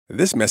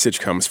This message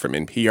comes from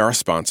NPR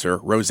sponsor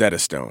Rosetta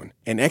Stone,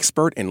 an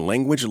expert in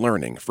language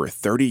learning for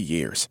 30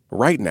 years.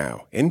 Right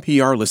now,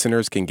 NPR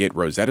listeners can get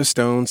Rosetta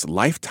Stone's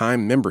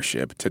lifetime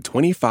membership to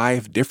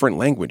 25 different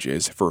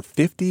languages for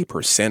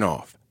 50%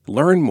 off.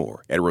 Learn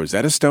more at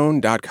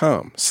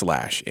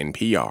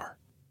rosettastone.com/NPR.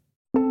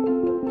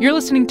 You're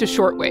listening to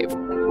Shortwave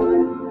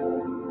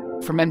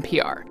from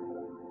NPR.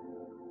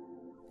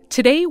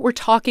 Today, we're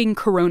talking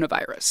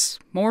coronavirus,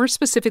 more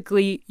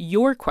specifically,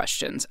 your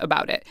questions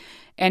about it.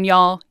 And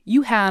y'all,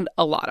 you had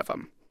a lot of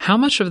them. How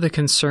much of the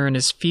concern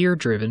is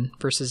fear-driven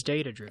versus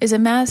data-driven? Is a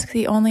mask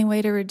the only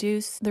way to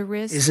reduce the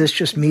risk? Is this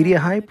just media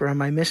hype, or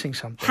am I missing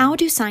something? How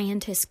do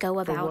scientists go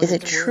about Is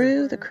it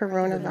true the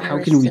coronavirus?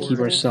 How can we keep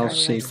ourselves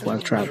safe while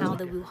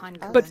traveling?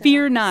 But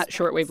fear not,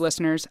 Shortwave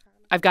listeners.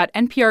 I've got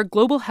NPR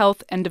Global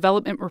Health and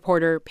Development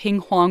reporter Ping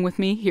Huang with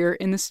me here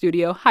in the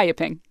studio. Hiya,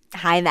 Ping.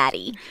 Hi,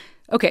 Maddie.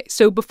 Okay,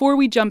 so before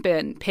we jump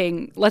in,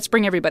 Ping, let's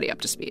bring everybody up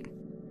to speed.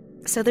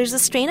 So there's a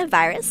strain of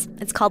virus.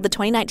 It's called the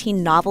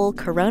 2019 novel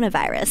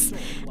coronavirus,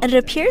 and it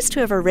appears to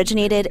have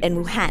originated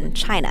in Wuhan,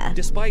 China.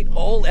 Despite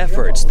all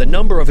efforts, the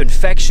number of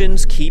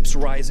infections keeps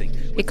rising.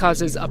 It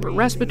causes upper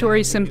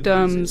respiratory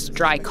symptoms,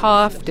 dry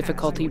cough,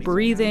 difficulty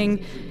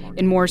breathing,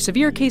 in more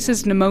severe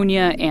cases,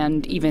 pneumonia,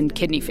 and even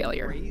kidney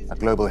failure. A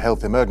global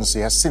health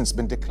emergency has since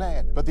been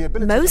declared, but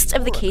most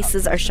of the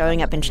cases are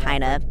showing up in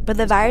China, but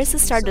the virus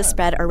has started to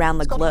spread around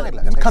the globe.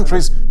 And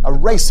countries are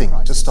racing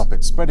to stop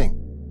it spreading.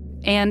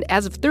 And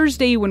as of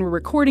Thursday, when we're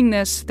recording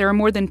this, there are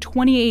more than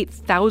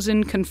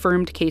 28,000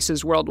 confirmed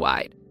cases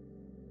worldwide,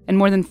 and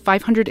more than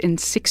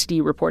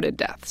 560 reported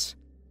deaths.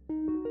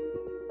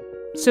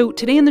 So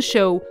today in the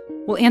show,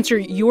 we'll answer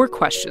your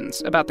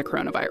questions about the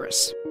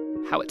coronavirus,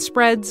 how it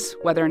spreads,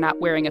 whether or not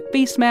wearing a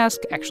face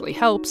mask actually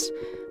helps,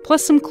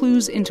 plus some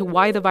clues into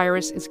why the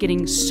virus is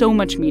getting so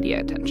much media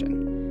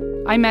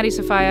attention. I'm Maddie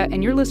Sofia,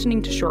 and you're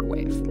listening to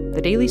Shortwave,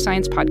 the daily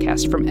science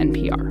podcast from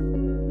NPR.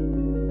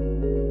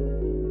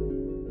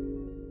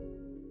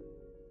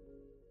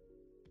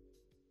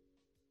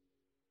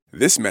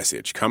 This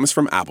message comes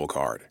from Apple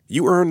Card.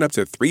 You earn up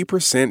to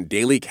 3%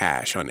 daily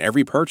cash on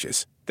every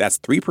purchase. That's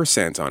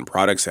 3% on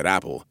products at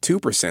Apple,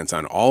 2%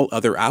 on all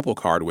other Apple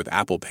Card with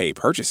Apple Pay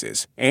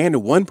purchases,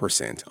 and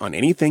 1% on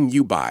anything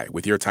you buy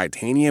with your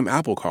titanium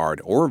Apple Card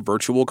or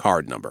virtual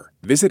card number.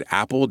 Visit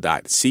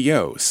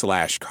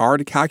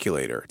apple.co/card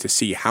calculator to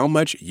see how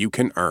much you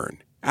can earn.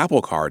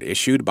 Apple Card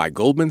issued by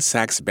Goldman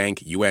Sachs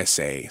Bank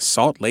USA,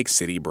 Salt Lake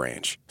City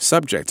branch.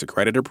 Subject to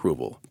credit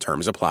approval.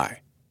 Terms apply.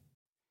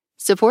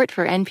 Support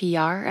for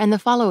NPR and the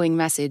following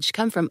message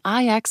come from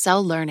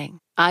IXL Learning.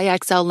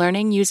 IXL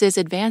Learning uses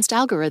advanced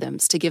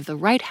algorithms to give the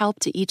right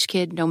help to each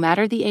kid no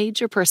matter the age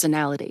or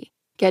personality.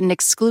 Get an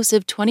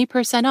exclusive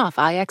 20% off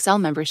IXL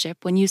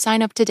membership when you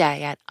sign up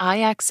today at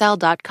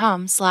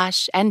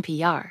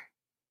IXL.com/NPR.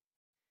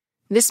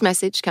 This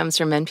message comes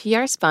from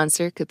NPR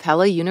sponsor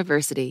Capella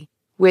University.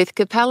 With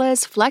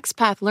Capella's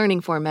FlexPath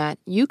learning format,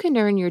 you can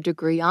earn your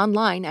degree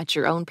online at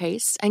your own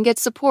pace and get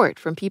support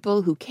from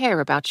people who care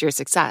about your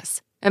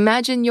success.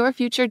 Imagine your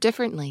future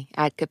differently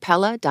at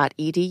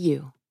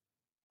capella.edu.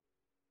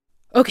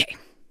 Okay,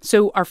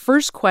 so our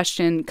first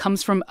question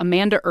comes from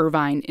Amanda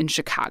Irvine in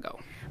Chicago.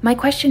 My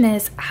question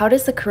is, how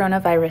does the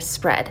coronavirus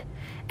spread?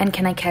 And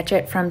can I catch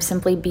it from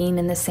simply being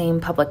in the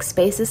same public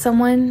space as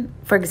someone,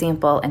 for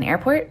example, an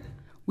airport?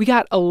 We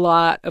got a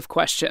lot of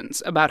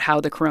questions about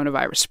how the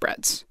coronavirus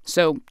spreads.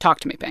 So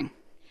talk to me, Ping.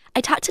 I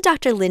talked to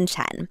Dr. Lynn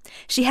Chen.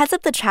 She heads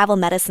up the Travel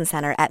Medicine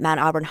Center at Mount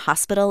Auburn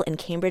Hospital in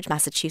Cambridge,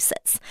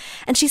 Massachusetts.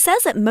 And she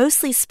says it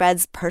mostly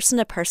spreads person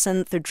to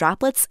person through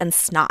droplets and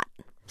snot.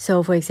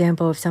 So, for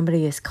example, if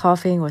somebody is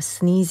coughing or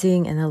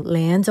sneezing and it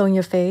lands on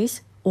your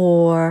face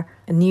or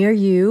near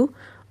you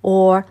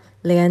or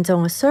lands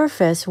on a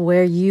surface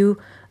where you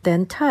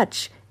then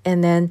touch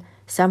and then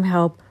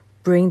somehow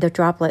bring the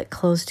droplet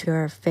close to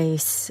your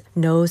face,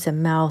 nose,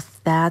 and mouth,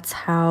 that's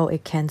how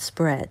it can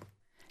spread.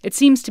 It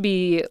seems to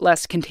be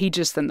less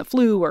contagious than the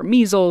flu or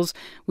measles,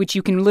 which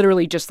you can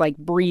literally just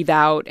breathe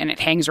out and it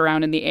hangs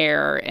around in the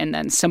air and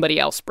then somebody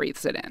else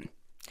breathes it in.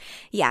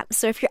 Yeah,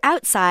 so if you're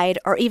outside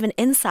or even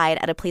inside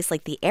at a place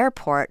like the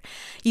airport,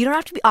 you don't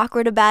have to be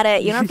awkward about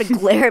it. You don't have to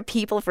glare at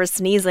people for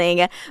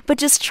sneezing, but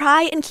just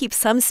try and keep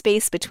some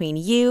space between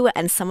you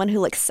and someone who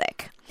looks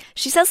sick.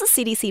 She says the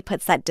CDC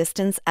puts that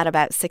distance at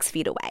about 6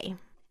 feet away.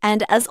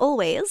 And as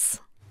always,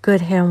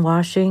 good hand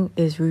washing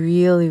is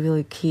really,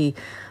 really key.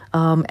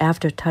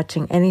 After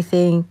touching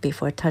anything,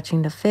 before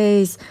touching the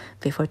face,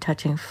 before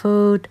touching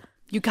food.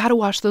 You gotta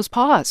wash those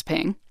paws,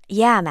 Ping.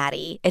 Yeah,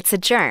 Maddie, it's a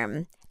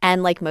germ.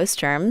 And like most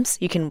germs,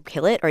 you can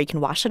kill it or you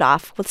can wash it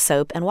off with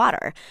soap and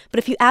water. But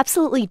if you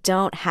absolutely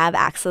don't have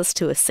access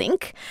to a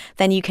sink,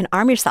 then you can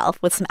arm yourself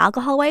with some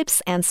alcohol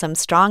wipes and some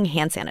strong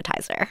hand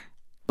sanitizer.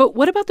 But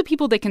what about the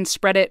people that can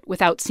spread it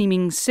without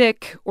seeming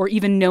sick or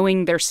even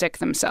knowing they're sick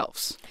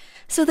themselves?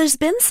 So there's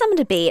been some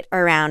debate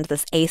around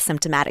this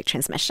asymptomatic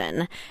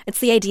transmission. It's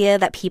the idea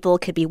that people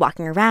could be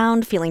walking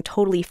around feeling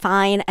totally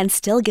fine and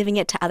still giving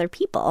it to other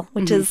people,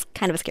 which is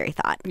kind of a scary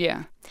thought.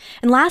 Yeah.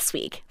 And last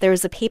week, there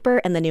was a paper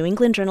in the New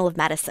England Journal of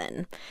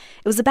Medicine.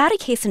 It was about a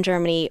case in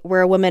Germany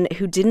where a woman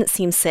who didn't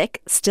seem sick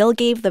still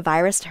gave the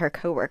virus to her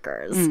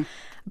coworkers.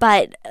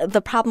 But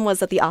the problem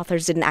was that the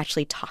authors didn't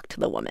actually talk to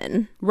the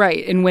woman.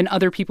 Right. And when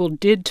other people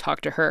did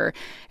talk to her,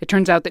 it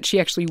turns out that she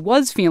actually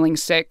was feeling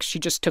sick. She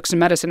just took some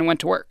medicine and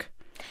went to work.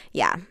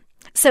 Yeah.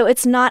 So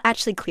it's not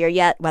actually clear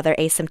yet whether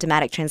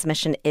asymptomatic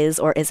transmission is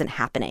or isn't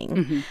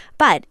happening.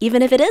 But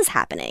even if it is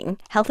happening,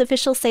 health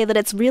officials say that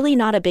it's really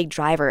not a big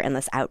driver in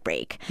this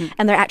outbreak.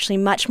 And they're actually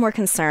much more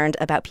concerned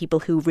about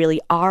people who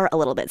really are a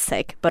little bit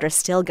sick but are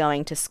still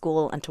going to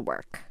school and to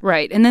work.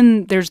 Right. And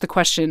then there's the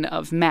question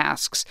of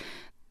masks.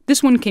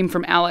 This one came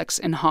from Alex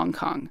in Hong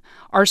Kong.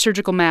 Are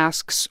surgical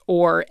masks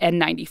or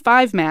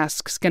N95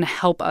 masks going to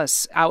help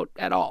us out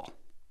at all?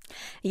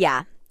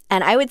 Yeah.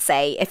 And I would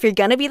say if you're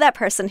going to be that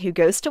person who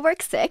goes to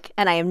work sick,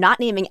 and I am not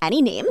naming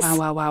any names.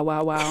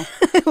 Wow.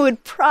 It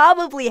would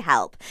probably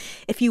help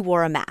if you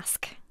wore a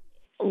mask.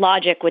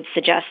 Logic would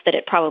suggest that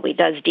it probably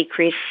does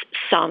decrease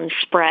some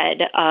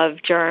spread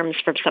of germs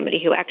from somebody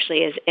who actually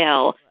is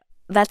ill.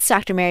 That's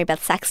Dr. Mary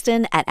Beth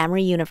Sexton at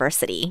Emory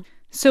University.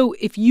 So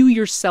if you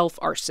yourself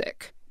are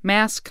sick,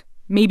 mask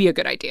may be a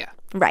good idea.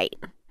 Right.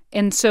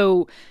 And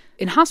so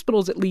in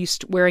hospitals, at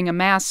least, wearing a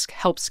mask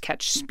helps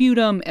catch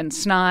sputum and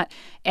snot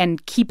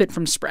and keep it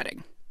from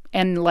spreading.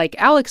 And like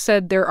Alex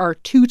said, there are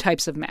two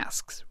types of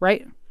masks,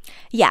 right?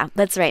 Yeah,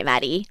 that's right,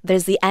 Maddie.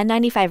 There's the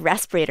N95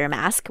 respirator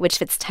mask, which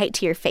fits tight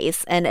to your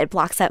face and it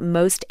blocks out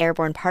most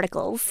airborne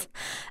particles.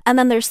 And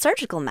then there's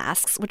surgical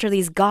masks, which are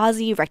these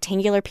gauzy,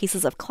 rectangular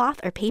pieces of cloth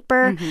or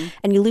paper,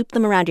 and you loop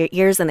them around your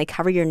ears and they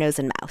cover your nose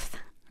and mouth.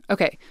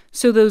 Okay,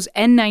 so those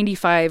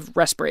N95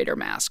 respirator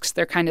masks,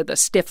 they're kind of the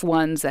stiff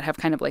ones that have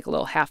kind of like a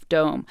little half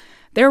dome.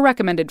 They're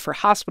recommended for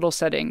hospital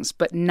settings,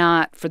 but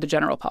not for the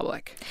general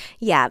public.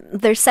 Yeah,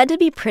 they're said to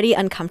be pretty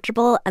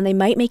uncomfortable and they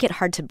might make it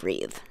hard to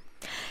breathe.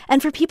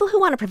 And for people who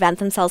want to prevent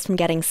themselves from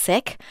getting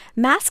sick,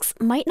 masks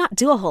might not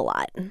do a whole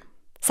lot.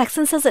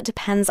 Sexton says it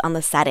depends on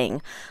the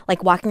setting.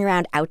 Like walking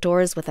around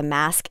outdoors with a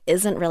mask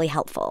isn't really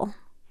helpful.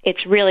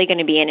 It's really going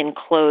to be in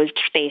enclosed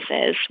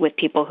spaces with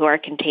people who are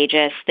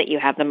contagious that you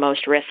have the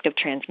most risk of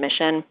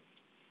transmission.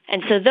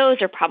 And so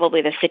those are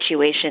probably the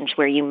situations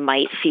where you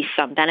might see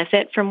some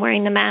benefit from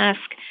wearing the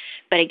mask.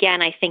 But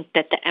again, I think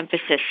that the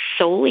emphasis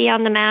solely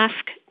on the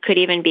mask could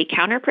even be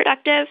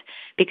counterproductive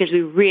because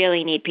we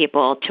really need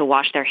people to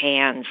wash their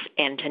hands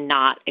and to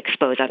not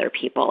expose other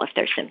people if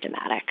they're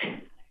symptomatic.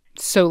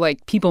 So,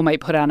 like, people might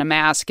put on a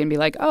mask and be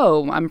like,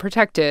 oh, I'm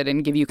protected,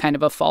 and give you kind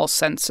of a false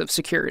sense of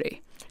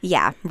security.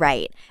 Yeah,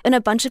 right. And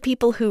a bunch of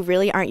people who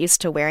really aren't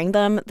used to wearing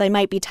them, they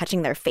might be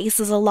touching their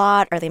faces a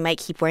lot, or they might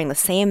keep wearing the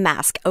same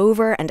mask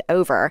over and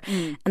over,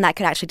 and that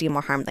could actually do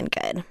more harm than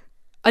good.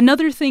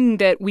 Another thing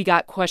that we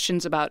got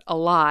questions about a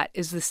lot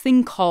is this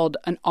thing called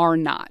an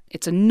R0.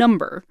 It's a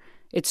number.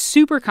 It's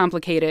super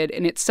complicated,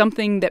 and it's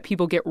something that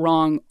people get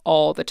wrong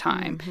all the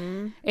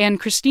time. And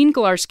Christine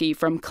Galarski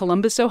from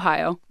Columbus,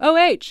 Ohio,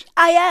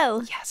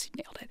 I-O. Yes,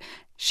 you nailed it.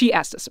 She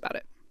asked us about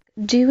it.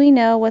 Do we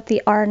know what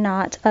the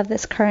R0 of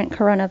this current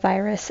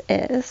coronavirus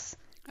is?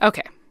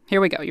 Okay,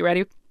 here we go. You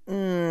ready?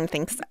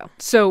 Think so.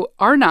 So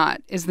R0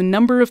 is the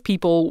number of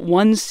people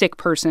one sick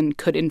person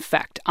could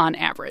infect on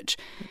average.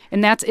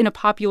 And that's in a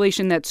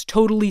population that's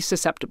totally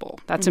susceptible.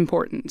 That's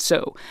important.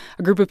 So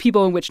a group of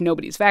people in which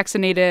nobody's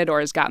vaccinated or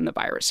has gotten the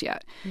virus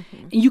yet.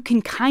 You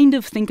can kind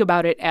of think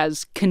about it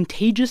as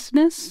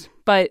contagiousness,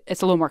 but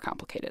it's a little more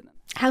complicated.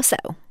 How so?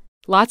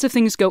 Lots of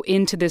things go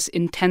into this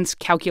intense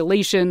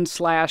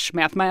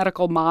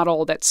calculation/mathematical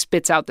model that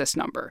spits out this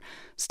number.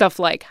 Stuff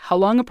like how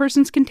long a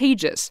person's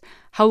contagious,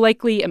 how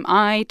likely am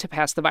I to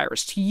pass the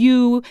virus to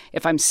you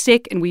if I'm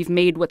sick and we've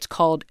made what's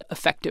called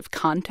effective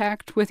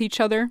contact with each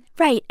other.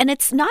 Right, and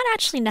it's not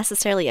actually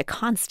necessarily a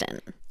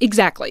constant.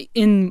 Exactly,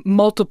 in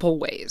multiple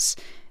ways.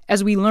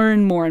 As we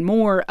learn more and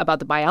more about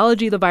the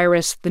biology of the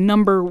virus, the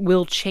number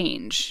will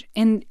change.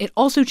 And it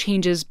also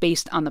changes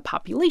based on the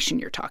population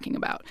you're talking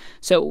about.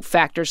 So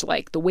factors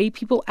like the way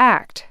people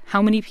act,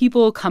 how many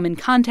people come in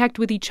contact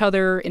with each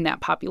other in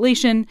that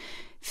population.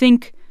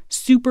 Think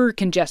super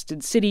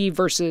congested city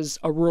versus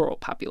a rural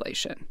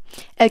population.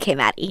 Okay,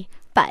 Maddie,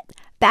 but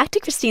back to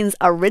Christine's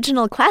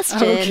original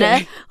question.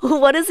 Okay.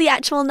 What is the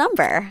actual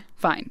number?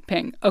 Fine,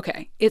 Ping.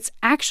 Okay, it's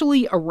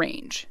actually a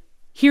range.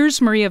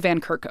 Here's Maria Van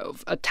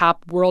Kerkhove, a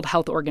top World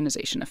Health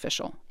Organization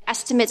official.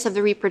 Estimates of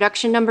the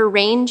reproduction number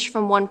range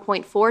from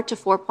 1.4 to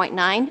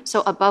 4.9,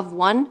 so above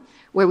 1,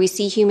 where we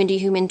see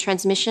human-to-human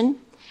transmission.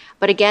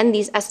 But again,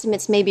 these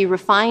estimates may be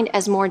refined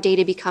as more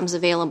data becomes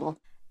available.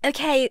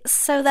 Okay,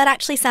 so that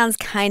actually sounds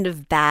kind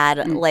of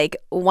bad. Like,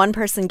 one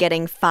person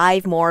getting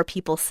 5 more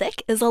people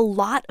sick is a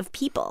lot of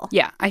people.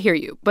 Yeah, I hear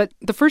you. But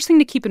the first thing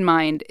to keep in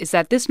mind is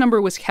that this number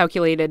was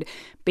calculated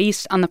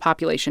based on the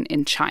population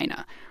in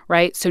China,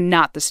 right? So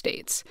not the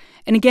States.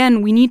 And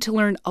again, we need to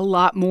learn a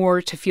lot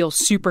more to feel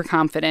super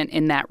confident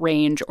in that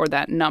range or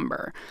that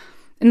number.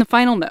 And the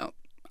final note,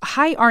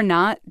 high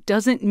R0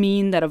 doesn't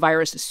mean that a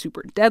virus is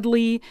super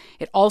deadly.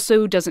 It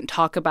also doesn't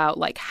talk about,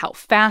 like, how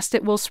fast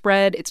it will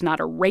spread. It's not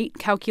a rate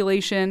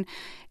calculation.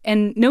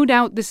 And no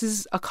doubt this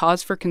is a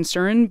cause for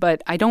concern,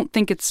 but I don't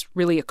think it's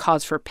really a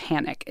cause for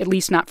panic, at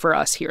least not for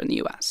us here in the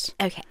U.S.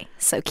 Okay,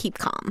 so keep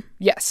calm.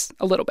 Yes,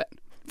 a little bit.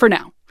 For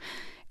now.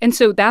 And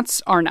so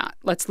that's R0.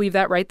 Let's leave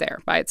that right there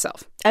by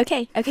itself.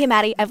 Okay,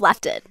 Maddie, I've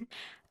left it.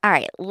 All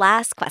right,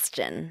 last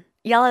question.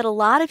 Y'all had a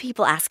lot of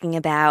people asking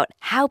about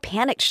how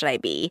panicked should I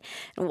be?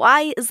 And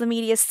why is the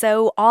media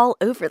so all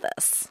over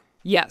this?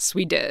 Yes,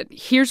 we did.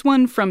 Here's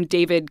one from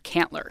David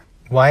Cantler.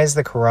 Why is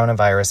the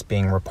coronavirus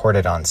being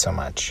reported on so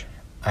much?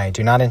 I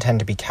do not intend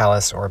to be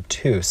callous or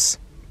obtuse,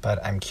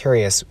 but I'm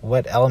curious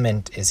what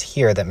element is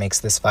here that makes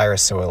this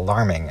virus so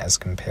alarming as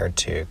compared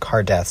to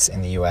car deaths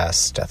in the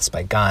U.S., deaths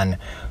by gun,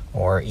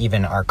 or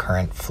even our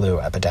current flu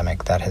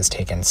epidemic that has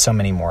taken so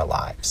many more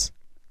lives?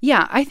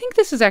 Yeah, I think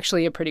this is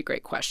actually a pretty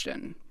great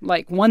question.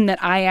 Like, one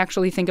that I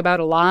actually think about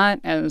a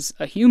lot as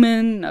a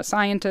human, a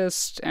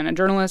scientist, and a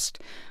journalist.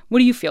 What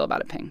do you feel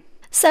about it, Ping?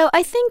 So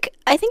I think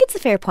it's a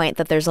fair point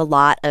that there's a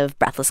lot of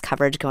breathless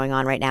coverage going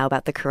on right now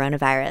about the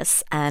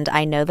coronavirus, and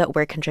I know that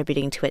we're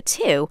contributing to it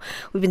too.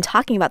 We've been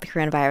talking about the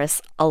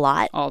coronavirus a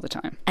lot. All the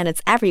time. And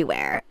it's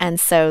everywhere. And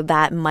so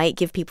that might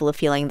give people a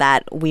feeling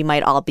that we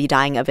might all be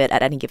dying of it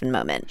at any given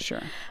moment.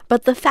 Sure.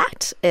 But the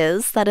fact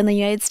is that in the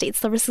United States,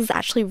 the risk is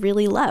actually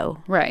really low.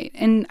 Right.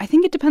 And I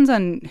think it depends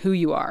on who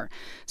you are.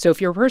 So if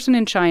you're a person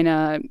in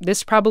China,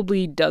 this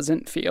probably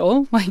doesn't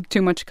feel like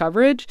too much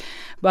coverage.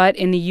 But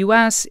in the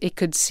U.S., it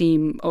could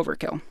seem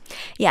overkill.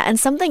 Yeah, and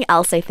something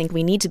else I think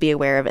we need to be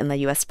aware of in the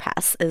U.S.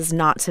 press is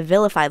not to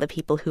vilify the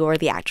people who are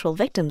the actual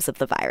victims of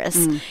the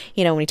virus.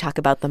 You know, when we talk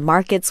about the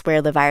markets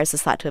where the virus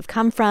is thought to have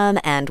come from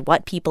and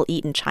what people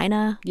eat in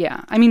China.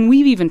 Yeah, I mean,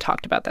 we've even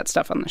talked about that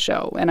stuff on the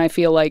show, and I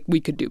feel like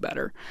we could do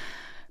better.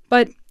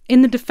 But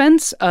in the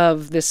defense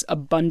of this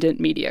abundant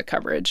media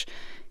coverage,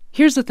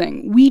 here's the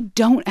thing. We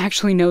don't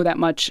actually know that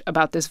much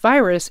about this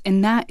virus,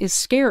 and that is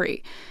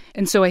scary.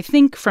 And so I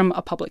think from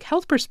a public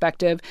health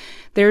perspective,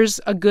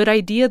 there's a good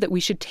idea that we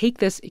should take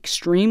this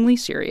extremely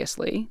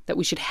seriously, that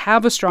we should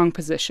have a strong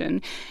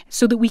position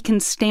so that we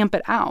can stamp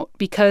it out,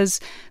 because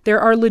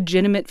there are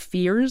legitimate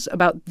fears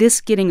about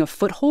this getting a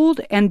foothold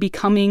and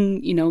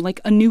becoming, you know,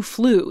 like a new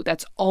flu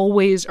that's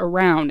always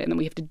around and that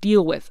we have to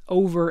deal with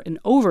over and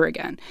over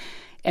again.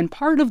 And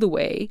part of the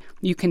way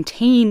you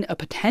contain a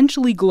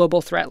potentially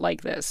global threat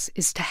like this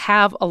is to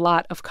have a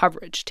lot of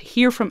coverage, to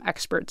hear from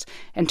experts,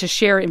 and to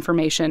share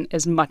information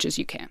as much as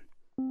you can.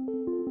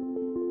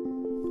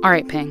 All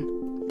right,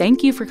 Ping,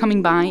 thank you for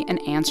coming by and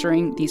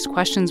answering these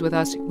questions with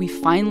us. We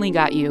finally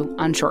got you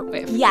on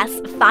Shortwave. Yes,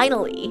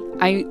 finally.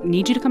 I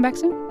need you to come back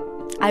soon.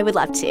 I would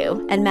love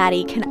to. And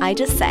Maddie, can I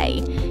just say,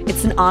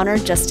 it's an honor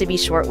just to be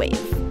Shortwave.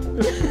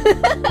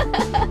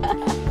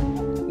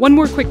 One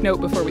more quick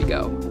note before we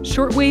go.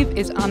 Shortwave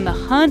is on the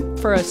hunt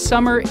for a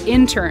summer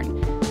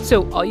intern.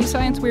 So all you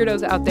science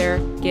weirdos out there,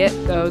 get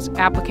those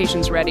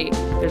applications ready.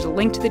 There's a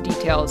link to the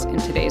details in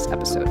today's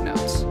episode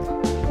notes.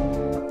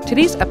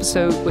 Today's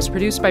episode was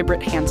produced by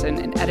Britt Hansen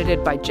and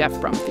edited by Jeff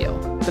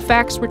Brumfield. The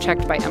facts were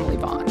checked by Emily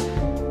Vaughn.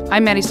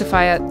 I'm Maddie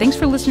Sofia. Thanks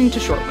for listening to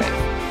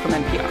Shortwave from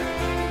NPR.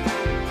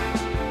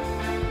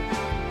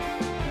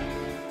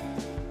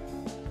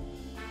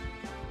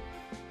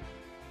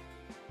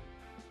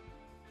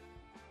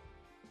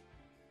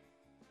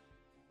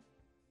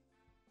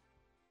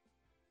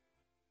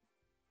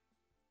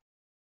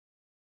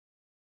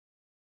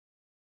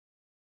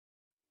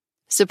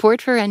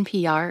 Support for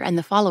NPR and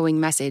the following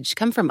message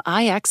come from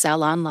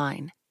IXL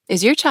Online.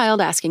 Is your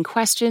child asking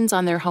questions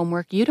on their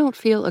homework you don't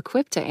feel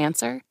equipped to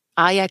answer?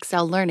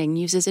 IXL Learning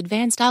uses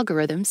advanced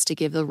algorithms to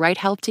give the right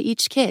help to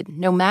each kid,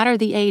 no matter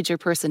the age or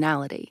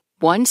personality.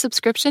 One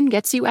subscription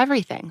gets you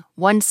everything.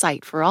 One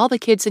site for all the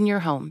kids in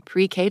your home,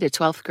 pre-K to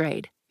 12th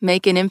grade.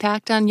 Make an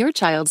impact on your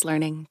child's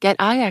learning. Get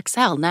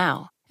IXL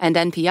now. And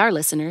NPR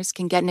listeners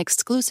can get an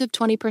exclusive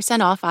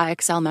 20% off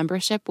IXL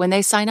membership when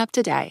they sign up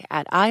today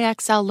at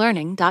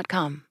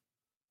IXLlearning.com.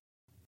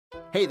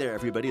 Hey there,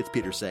 everybody, it's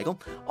Peter Sagal.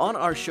 On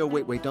our show,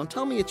 Wait, Don't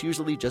Tell Me, it's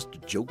usually just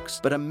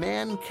jokes. But a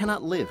man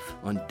cannot live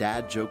on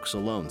dad jokes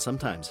alone.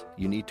 Sometimes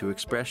you need to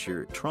express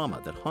your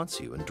trauma that haunts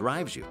you and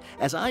drives you,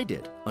 as I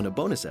did on a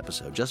bonus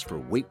episode just for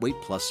Wait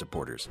Plus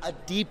supporters. A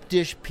deep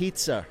dish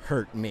pizza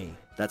hurt me.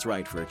 That's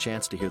right. For a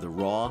chance to hear the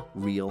raw,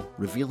 real,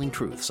 revealing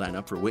truth, sign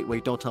up for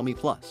Wait, Don't Tell Me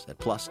Plus at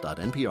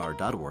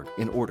plus.npr.org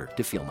in order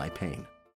to feel my pain.